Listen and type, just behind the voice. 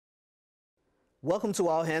Welcome to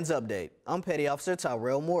All Hands Update. I'm Petty Officer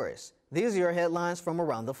Tyrell Morris. These are your headlines from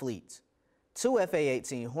around the fleet. 2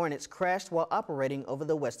 A-18 Hornets crashed while operating over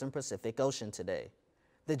the western Pacific Ocean today.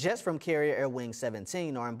 The jets from Carrier Air Wing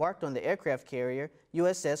 17 are embarked on the aircraft carrier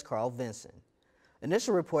USS Carl Vinson.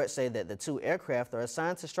 Initial reports say that the two aircraft are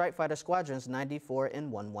assigned to Strike Fighter Squadrons 94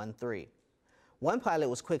 and 113. One pilot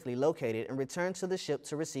was quickly located and returned to the ship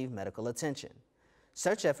to receive medical attention.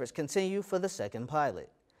 Search efforts continue for the second pilot.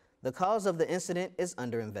 The cause of the incident is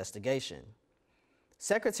under investigation.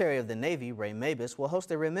 Secretary of the Navy Ray Mabus will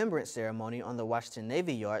host a remembrance ceremony on the Washington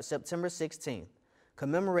Navy Yard September 16th,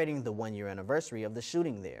 commemorating the one-year anniversary of the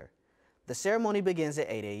shooting there. The ceremony begins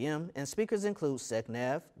at 8 a.m. and speakers include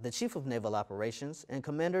SECNAV, the Chief of Naval Operations, and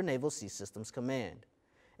Commander Naval Sea Systems Command.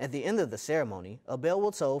 At the end of the ceremony, a bell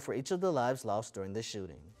will toll for each of the lives lost during the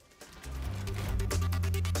shooting.